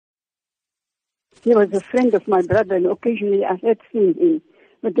He was a friend of my brother, and occasionally I had seen him,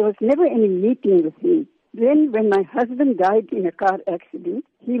 but there was never any meeting with him. Then when my husband died in a car accident,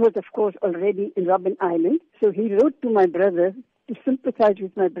 he was, of course, already in Robben Island, so he wrote to my brother to sympathize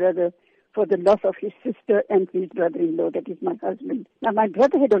with my brother for the loss of his sister and his brother-in-law, that is my husband. Now, my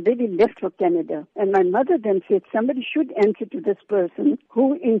brother had already left for Canada, and my mother then said somebody should answer to this person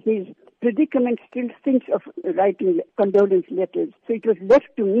who, in his predicament, still thinks of writing condolence letters. So it was left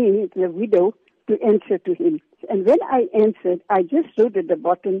to me, the widow, to answer to him. And when I answered, I just wrote at the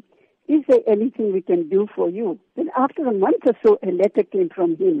bottom, "Is there anything we can do for you?" Then after a month or so, a letter came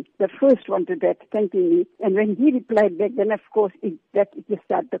from him, the first one to that, thanking me. And when he replied back, then of course, it just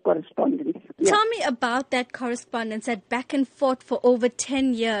started the correspondence. Yeah. Tell me about that correspondence, that back and forth for over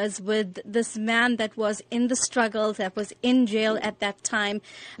 10 years with this man that was in the struggles, that was in jail at that time,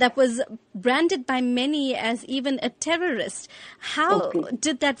 that was branded by many as even a terrorist. How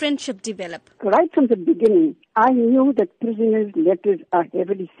did that friendship develop? Right from the beginning, I knew that prisoners' letters are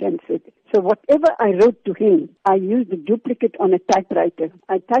heavily censored. So whatever I wrote to him, I used a duplicate on a typewriter.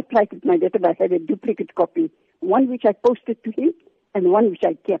 I typewritten my letter, but I had a duplicate copy, one which I posted to him and one which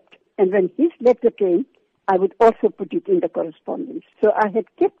I kept. And when his letter came, I would also put it in the correspondence. So I had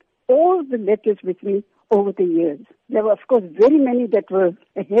kept all the letters with me over the years. There were, of course, very many that were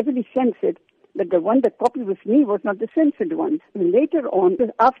heavily censored, but the one that copied with me was not the censored ones. And later on,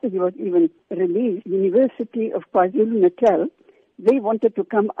 after he was even released, University of KwaZulu-Natal, they wanted to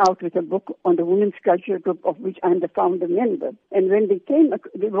come out with a book on the women's culture group, of which I'm the founder member. And when they came,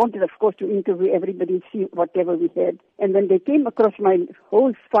 they wanted, of course, to interview everybody, see whatever we had. And when they came across my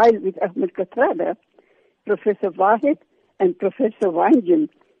whole file with Ahmed Kathrada, Professor Vahed and Professor Waetjen,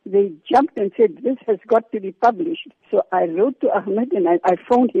 they jumped and said, "This has got to be published." So I wrote to Ahmed and I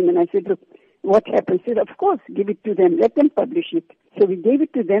phoned him and I said, "Look, what happened?" He said, "Of course, give it to them. Let them publish it." So we gave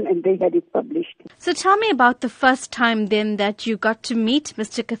it to them and they had it published. So tell me about the first time then that you got to meet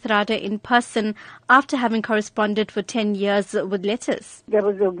Mr. Kathrada in person after having corresponded for 10 years with letters. There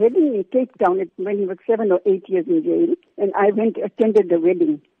was a wedding in Cape Town when he was 7 or 8 years in jail, and I attended the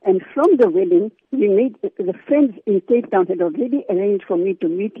wedding. And from the wedding, the friends in Cape Town had already arranged for me to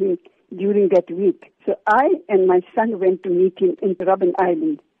meet him during that week. So I and my son went to meet him in Robben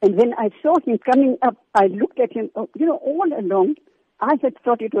Island. And when I saw him coming up, I looked at him, all along. I had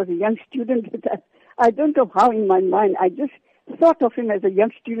thought it was a young student, but I don't know how in my mind. I just thought of him as a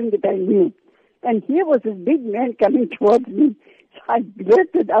young student that I knew. And here was this big man coming towards me. So I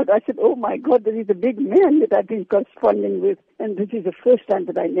blurted out, I said, "Oh my God, this is a big man that I've been corresponding with." And this is the first time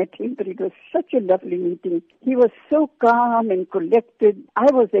that I met him, but it was such a lovely meeting. He was so calm and collected.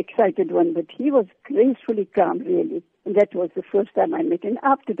 I was the excited one, but he was gracefully calm, really. And that was the first time I met him.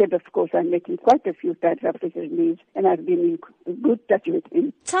 After that, of course, I met him quite a few times after his release, and I've been in good touch with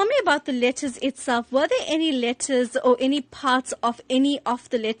him. Tell me about the letters itself. Were there any letters or any parts of any of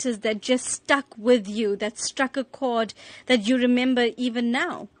the letters that just stuck with you, that struck a chord that you remember even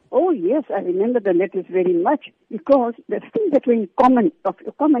now? Oh, yes, I remember the letters very much because the things that were of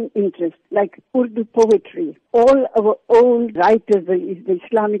common interest, like Urdu poetry, all our old writers, the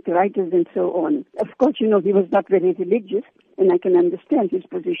Islamic writers and so on. Of course, he was not very religious, and I can understand his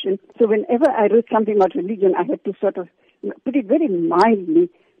position. So whenever I wrote something about religion, I had to sort of put it very mildly,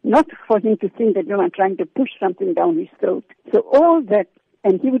 not for him to think that, I'm trying to push something down his throat. So all that,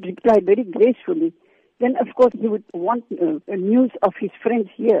 and he would reply very gracefully. Then, of course, he would want news of his friends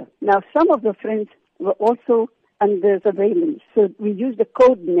here. Now, some of the friends were also under surveillance, so we used a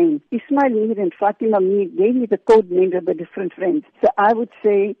code name. Ismail Mir and Fatima Mir gave me the code names of the different friends. So I would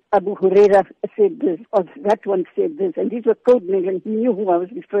say Abu Huraira said this, or that one said this, and these were code names, and he knew who I was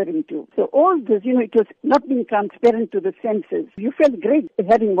referring to. So all this, it was not being transparent to the senses. You felt great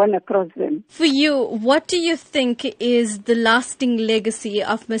having one across them. For you, what do you think is the lasting legacy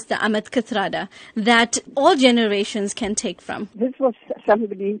of Mr. Ahmed Kathrada that all generations can take from? This was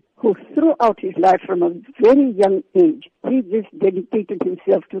somebody who throughout his life from a very young age, he just dedicated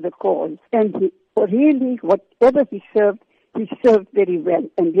himself to the cause. And he really, whatever he served very well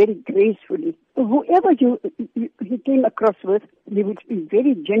and very gracefully. So whoever he came across with, he would be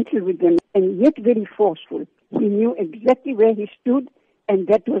very gentle with them and yet very forceful. He knew exactly where he stood, and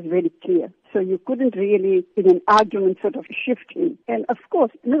that was very clear. So you couldn't really, in an argument, sort of shift him. And of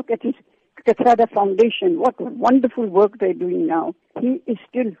course, look at his Kathrada Foundation, what wonderful work they're doing now. He is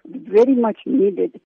still very much needed.